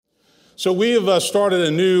So we have started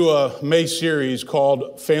a new May series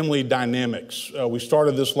called Family Dynamics. We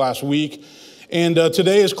started this last week, and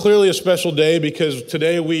today is clearly a special day because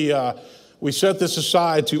today we set this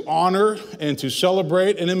aside to honor and to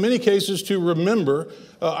celebrate, and in many cases to remember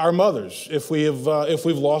our mothers if we've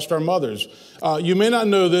lost our mothers. You may not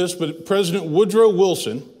know this, but President Woodrow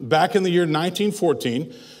Wilson, back in the year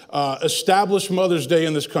 1914, established Mother's Day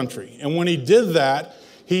in this country, and when he did that,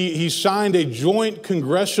 he signed a joint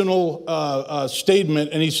congressional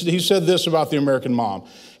statement, and he said this about the American mom.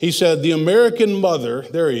 He said, "The American mother,"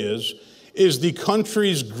 there he is the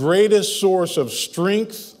country's greatest source of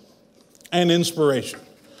strength and inspiration.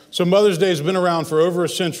 So Mother's Day has been around for over a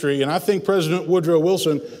century, and I think President Woodrow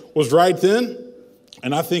Wilson was right then,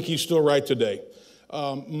 and I think he's still right today.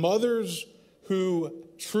 Mothers who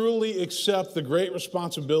truly accept the great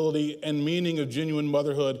responsibility and meaning of genuine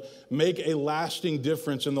motherhood make a lasting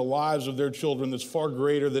difference in the lives of their children that's far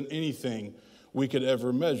greater than anything we could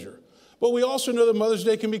ever measure. But we also know that Mother's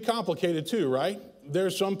Day can be complicated too, right? There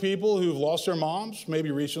are some people who've lost their moms,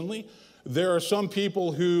 maybe recently. There are some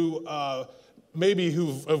people who maybe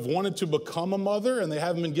have wanted to become a mother and they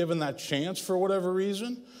haven't been given that chance for whatever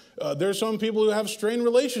reason. There are some people who have strained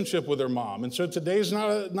relationship with their mom, and so today's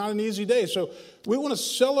not an easy day. So we want to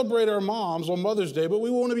celebrate our moms on Mother's Day, but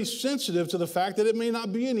we want to be sensitive to the fact that it may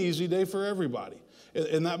not be an easy day for everybody,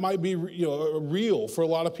 and that might be real for a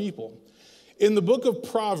lot of people. In the book of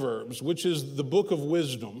Proverbs, which is the book of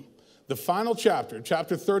wisdom, the final chapter,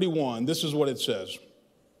 chapter 31, this is what it says.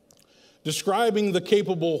 Describing the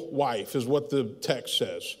capable wife is what the text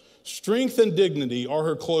says. Strength and dignity are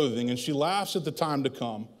her clothing, and she laughs at the time to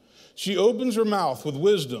come. She opens her mouth with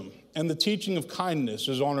wisdom, and the teaching of kindness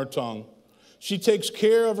is on her tongue. She takes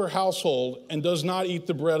care of her household and does not eat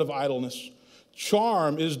the bread of idleness.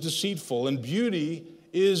 Charm is deceitful, and beauty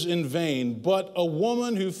is in vain, but a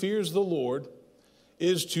woman who fears the Lord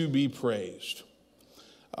is to be praised.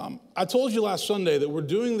 I told you last Sunday that we're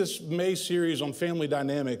doing this May series on family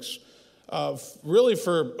dynamics really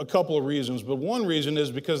for a couple of reasons, but one reason is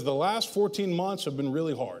because the last 14 months have been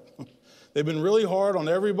really hard. They've been really hard on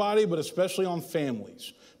everybody, but especially on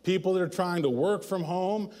families. People that are trying to work from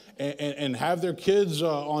home and have their kids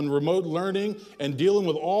on remote learning and dealing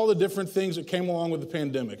with all the different things that came along with the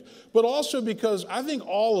pandemic. But also because I think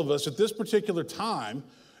all of us at this particular time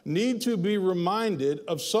need to be reminded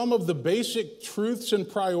of some of the basic truths and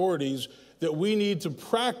priorities that we need to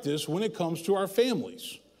practice when it comes to our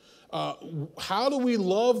families. How do we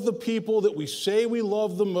love the people that we say we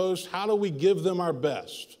love the most? How do we give them our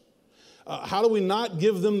best? How do we not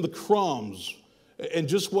give them the crumbs and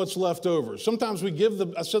just what's left over? Sometimes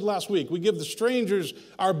I said last week, we give the strangers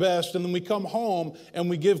our best, and then we come home and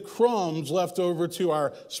we give crumbs left over to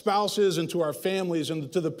our spouses and to our families and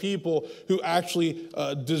to the people who actually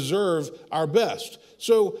deserve our best.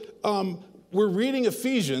 So we're reading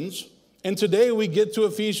Ephesians. And today we get to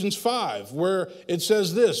Ephesians 5, where it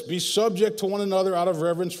says this: be subject to one another out of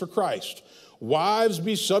reverence for Christ. Wives,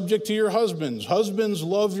 be subject to your husbands. Husbands,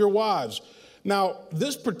 love your wives. Now,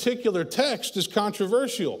 this particular text is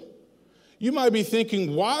controversial. You might be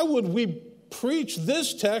thinking, why would we preach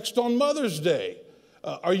this text on Mother's Day?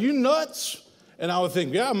 Are you nuts? And I would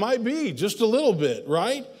think, yeah, it might be, just a little bit,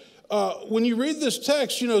 right? When you read this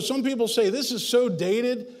text, some people say this is so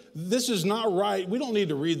dated. This is not right. We don't need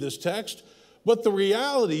to read this text. But the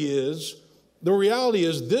reality is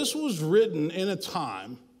this was written in a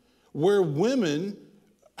time where women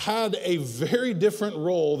had a very different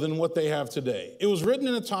role than what they have today. It was written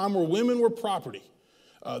in a time where women were property.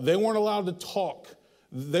 They weren't allowed to talk.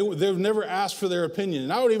 They've never asked for their opinion.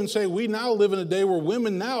 And I would even say we now live in a day where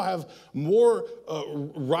women now have more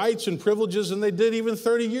rights and privileges than they did even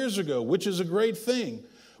 30 years ago, which is a great thing.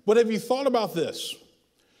 But have you thought about this?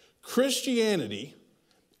 Christianity,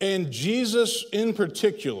 and Jesus in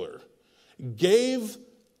particular, gave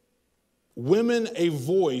women a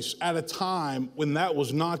voice at a time when that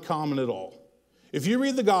was not common at all. If you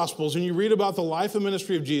read the Gospels and you read about the life and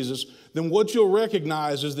ministry of Jesus, then what you'll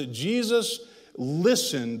recognize is that Jesus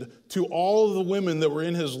listened to all of the women that were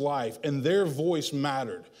in his life, and their voice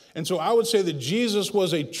mattered. And so I would say that Jesus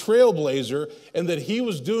was a trailblazer and that he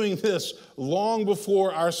was doing this long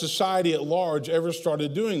before our society at large ever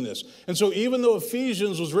started doing this. And so even though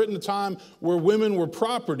Ephesians was written at a time where women were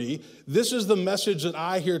property, this is the message that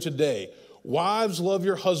I hear today. Wives, love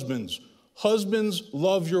your husbands. Husbands,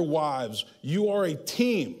 love your wives. You are a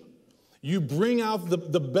team. You bring out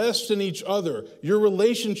the best in each other. Your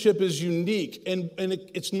relationship is unique, and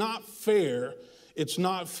it's not fair. It's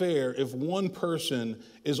not fair if one person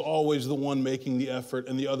is always the one making the effort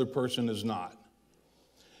and the other person is not.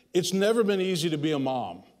 It's never been easy to be a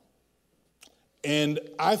mom. And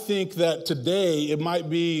I think that today it might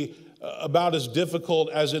be about as difficult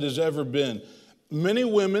as it has ever been. Many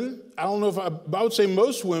women, I don't know if I would say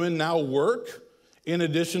most women now work in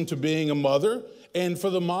addition to being a mother. And for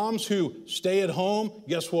the moms who stay at home,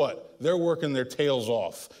 guess what? They're working their tails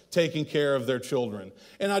off, taking care of their children.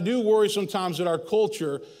 And I do worry sometimes that our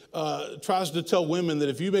culture tries to tell women that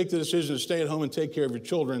if you make the decision to stay at home and take care of your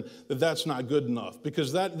children, that that's not good enough.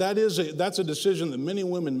 Because that's a decision that many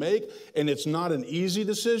women make, and it's not an easy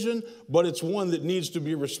decision, but it's one that needs to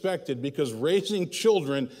be respected because raising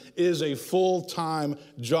children is a full-time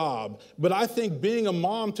job. But I think being a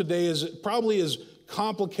mom today is probably as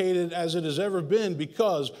complicated as it has ever been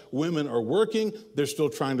because women are working, they're still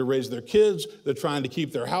trying to raise their kids, they're trying to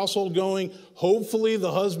keep their household going. Hopefully the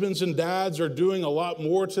husbands and dads are doing a lot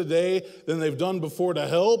more today than they've done before to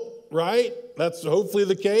help, right? That's hopefully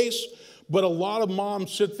the case. But a lot of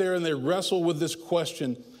moms sit there and they wrestle with this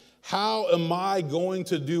question: how am I going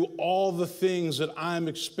to do all the things that I'm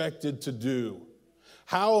expected to do?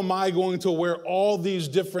 How am I going to wear all these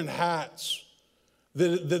different hats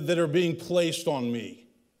that are being placed on me?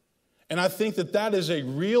 And I think that is a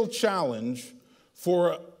real challenge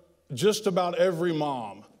for just about every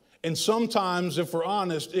mom. And sometimes, if we're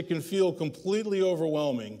honest, it can feel completely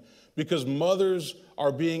overwhelming because mothers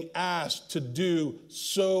are being asked to do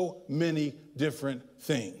so many different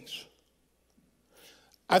things.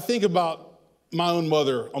 I think about my own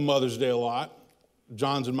mother on Mother's Day a lot.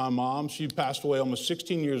 John's and my mom. She passed away almost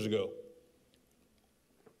 16 years ago.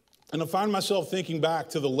 And I find myself thinking back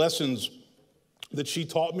to the lessons that she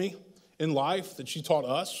taught me in life, that she taught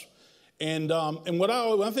us. And when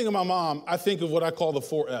I think of my mom, I think of what I call the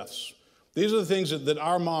 4 F's. These are the things that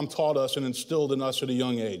our mom taught us and instilled in us at a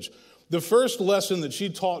young age. The first lesson that she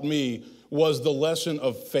taught me was the lesson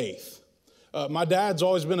of faith. My dad's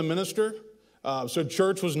always been a minister, so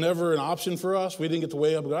church was never an option for us. We didn't get to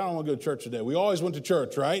weigh up and go, I don't want to go to church today. We always went to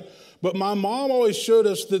church, right? But my mom always showed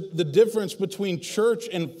us the difference between church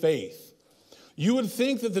and faith. You would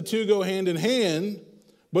think that the two go hand in hand,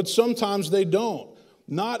 but sometimes they don't.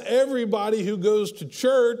 Not everybody who goes to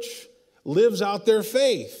church lives out their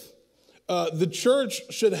faith. The church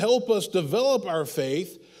should help us develop our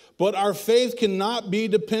faith, but our faith cannot be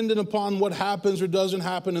dependent upon what happens or doesn't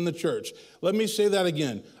happen in the church. Let me say that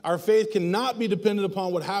again. Our faith cannot be dependent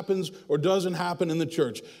upon what happens or doesn't happen in the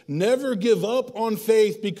church. Never give up on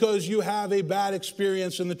faith because you have a bad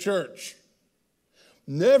experience in the church.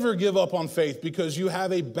 Never give up on faith because you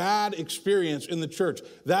have a bad experience in the church.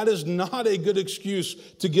 That is not a good excuse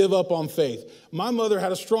to give up on faith. My mother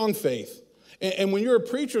had a strong faith. And when you're a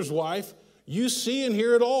preacher's wife, you see and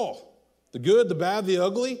hear it all. The good, the bad, the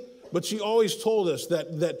ugly. But she always told us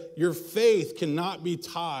that your faith cannot be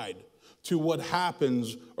tied to what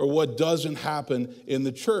happens or what doesn't happen in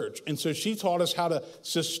the church. And so she taught us how to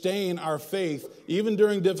sustain our faith even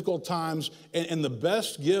during difficult times. And the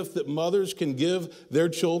best gift that mothers can give their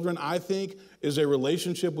children, I think, is a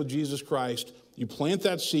relationship with Jesus Christ. You plant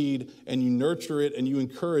that seed and you nurture it and you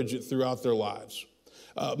encourage it throughout their lives.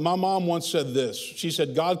 My mom once said this. She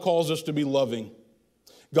said, God calls us to be loving.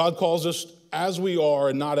 God calls us as we are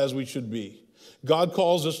and not as we should be. God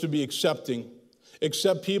calls us to be accepting.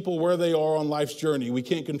 Accept people where they are on life's journey. We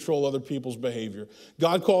can't control other people's behavior.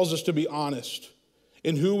 God calls us to be honest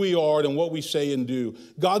in who we are and what we say and do.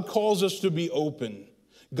 God calls us to be open.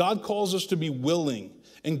 God calls us to be willing.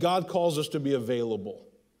 And God calls us to be available.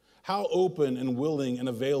 How open and willing and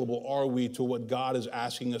available are we to what God is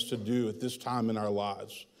asking us to do at this time in our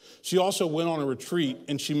lives? She also went on a retreat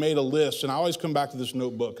and she made a list. And I always come back to this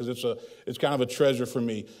notebook because it's kind of a treasure for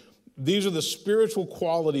me. These are the spiritual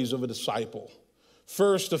qualities of a disciple.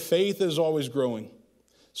 First, a faith that is always growing.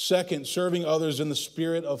 Second, serving others in the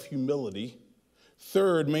spirit of humility.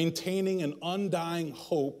 Third, maintaining an undying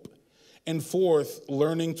hope. And fourth,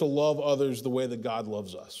 learning to love others the way that God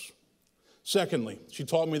loves us. Secondly, she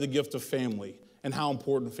taught me the gift of family and how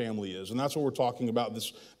important family is. And that's what we're talking about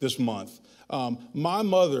this month. My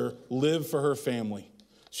mother lived for her family.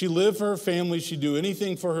 She lived for her family. She'd do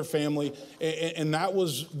anything for her family. And that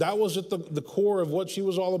was at the core of what she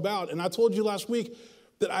was all about. And I told you last week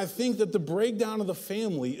that I think that the breakdown of the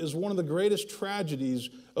family is one of the greatest tragedies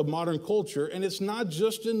of modern culture. And it's not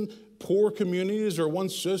just in poor communities or one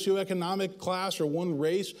socioeconomic class or one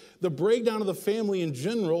race. The breakdown of the family in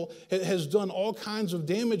general has done all kinds of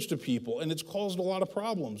damage to people, and it's caused a lot of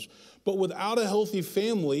problems. But without a healthy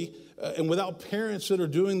family and without parents that are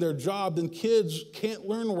doing their job, then kids can't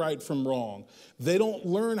learn right from wrong. They don't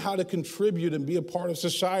learn how to contribute and be a part of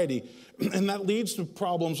society. And that leads to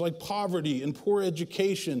problems like poverty and poor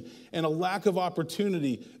education and a lack of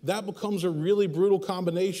opportunity. That becomes a really brutal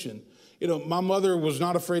combination. My mother was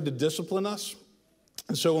not afraid to discipline us.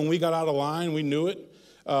 And so when we got out of line, we knew it.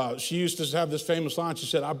 She used to have this famous line. She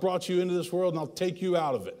said, I brought you into this world and I'll take you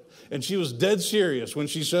out of it. And she was dead serious when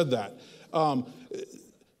she said that.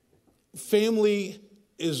 Family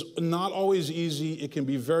is not always easy. It can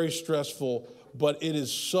be very stressful, but it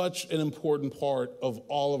is such an important part of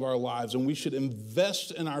all of our lives. And we should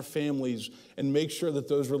invest in our families and make sure that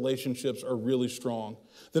those relationships are really strong.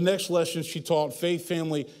 The next lesson she taught, faith,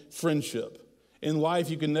 family, friendship. In life,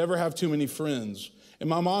 you can never have too many friends. And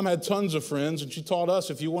my mom had tons of friends, and she taught us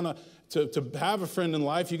if you want to have a friend in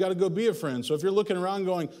life, you got to go be a friend. So if you're looking around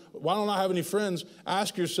going, why don't I have any friends?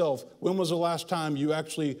 Ask yourself, when was the last time you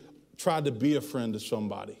actually tried to be a friend to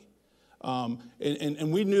somebody?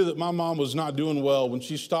 And we knew that my mom was not doing well when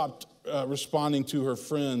she stopped responding to her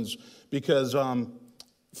friends because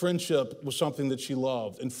friendship was something that she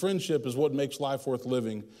loved. And friendship is what makes life worth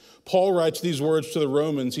living. Paul writes these words to the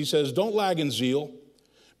Romans. He says, don't lag in zeal.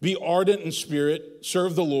 Be ardent in spirit,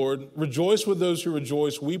 serve the Lord, rejoice with those who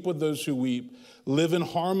rejoice, weep with those who weep, live in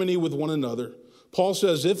harmony with one another. Paul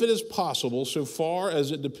says, if it is possible, so far as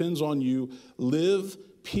it depends on you, live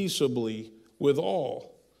peaceably with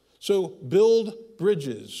all. So build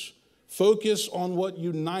bridges. Focus on what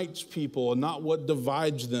unites people and not what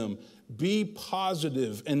divides them. Be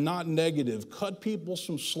positive and not negative. Cut people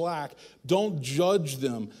some slack. Don't judge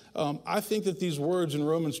them. I think that these words in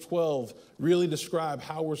Romans 12 really describe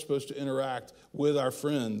how we're supposed to interact with our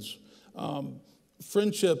friends.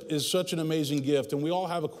 Friendship is such an amazing gift, and we all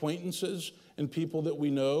have acquaintances and people that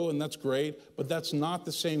we know, and that's great, but that's not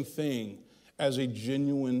the same thing as a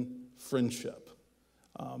genuine friendship.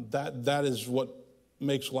 That is what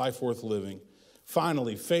makes life worth living.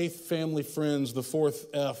 Finally, faith, family, friends. The fourth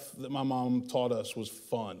F that my mom taught us was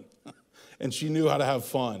fun. And she knew how to have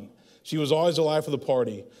fun. She was always the life of the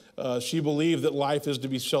party. She believed that life is to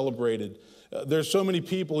be celebrated. There's so many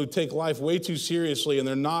people who take life way too seriously and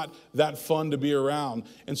they're not that fun to be around.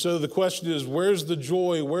 And so the question is, where's the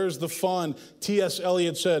joy? Where's the fun? T.S.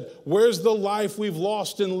 Eliot said, where's the life we've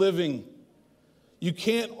lost in living? You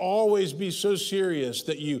can't always be so serious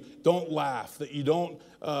that you don't laugh, that you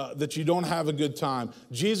don't have a good time.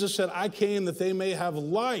 Jesus said, I came that they may have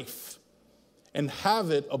life and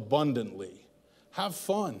have it abundantly. Have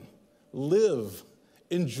fun, live,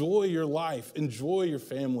 enjoy your life, enjoy your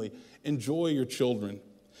family, enjoy your children.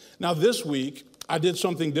 Now this week, I did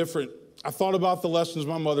something different. I thought about the lessons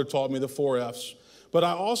my mother taught me, the 4 F's, but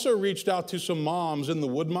I also reached out to some moms in the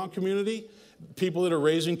Woodmont community, people that are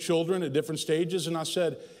raising children at different stages. And I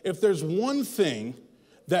said, if there's one thing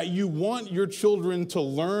that you want your children to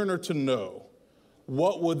learn or to know,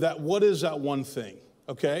 what is that one thing?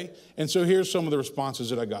 Okay? And so here's some of the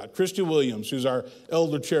responses that I got. Christy Williams, who's our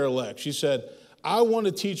elder chair-elect, she said, I want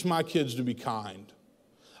to teach my kids to be kind.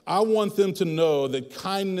 I want them to know that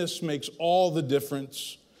kindness makes all the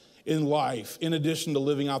difference in life, in addition to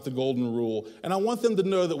living out the golden rule. And I want them to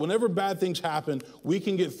know that whenever bad things happen, we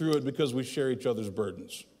can get through it because we share each other's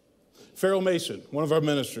burdens. Farrell Mason, one of our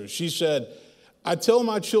ministers, she said, I tell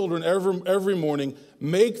my children every morning,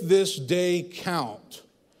 make this day count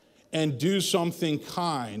and do something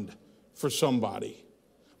kind for somebody.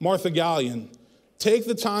 Martha Gallion, take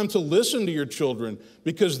the time to listen to your children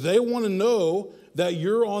because they want to know that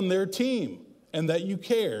you're on their team and that you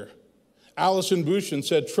care. Allison Bushin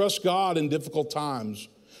said, trust God in difficult times.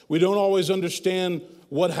 We don't always understand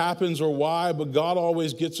what happens or why, but God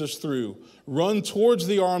always gets us through. Run towards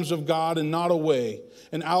the arms of God and not away.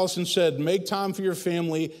 And Allison said, make time for your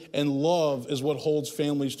family, and love is what holds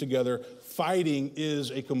families together. Fighting is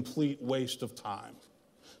a complete waste of time.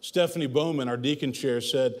 Stephanie Bowman, our deacon chair,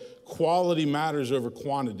 said, quality matters over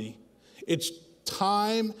quantity. It's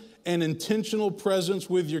time and intentional presence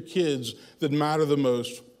with your kids that matter the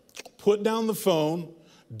most. Put down the phone,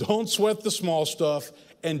 don't sweat the small stuff,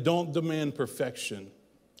 and don't demand perfection.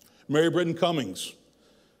 Mary Britton Cummings,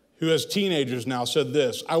 who has teenagers now, said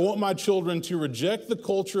this, I want my children to reject the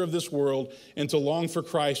culture of this world and to long for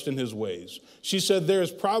Christ and his ways. She said, there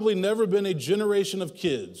has probably never been a generation of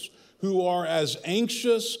kids who are as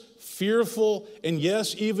anxious, fearful, and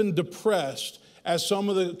yes, even depressed as some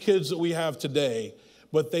of the kids that we have today.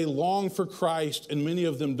 But they long for Christ, and many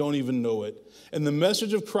of them don't even know it. And the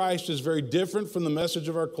message of Christ is very different from the message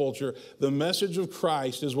of our culture. The message of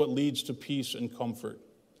Christ is what leads to peace and comfort.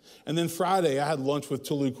 And then Friday, I had lunch with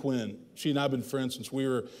Tulu Quinn. She and I have been friends since we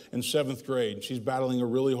were in 7th grade. She's battling a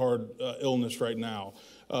really hard illness right now.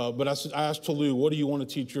 But I asked Tulu, what do you want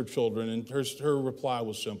to teach your children? And her reply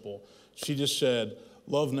was simple. She just said,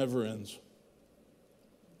 love never ends.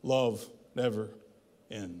 Love never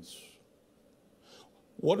ends.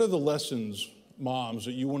 What are the lessons moms,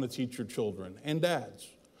 that you want to teach your children, and dads?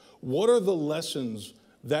 What are the lessons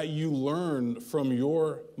that you learned from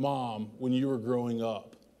your mom when you were growing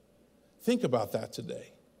up? Think about that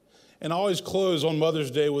today. And I always close on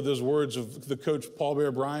Mother's Day with those words of the coach, Paul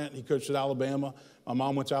Bear Bryant. He coached at Alabama. My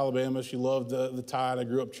mom went to Alabama. She loved the Tide. I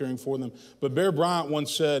grew up cheering for them. But Bear Bryant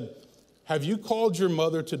once said, "Have you called your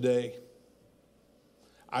mother today?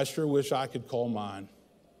 I sure wish I could call mine."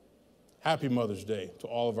 Happy Mother's Day to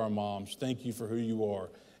all of our moms. Thank you for who you are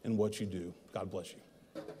and what you do. God bless you.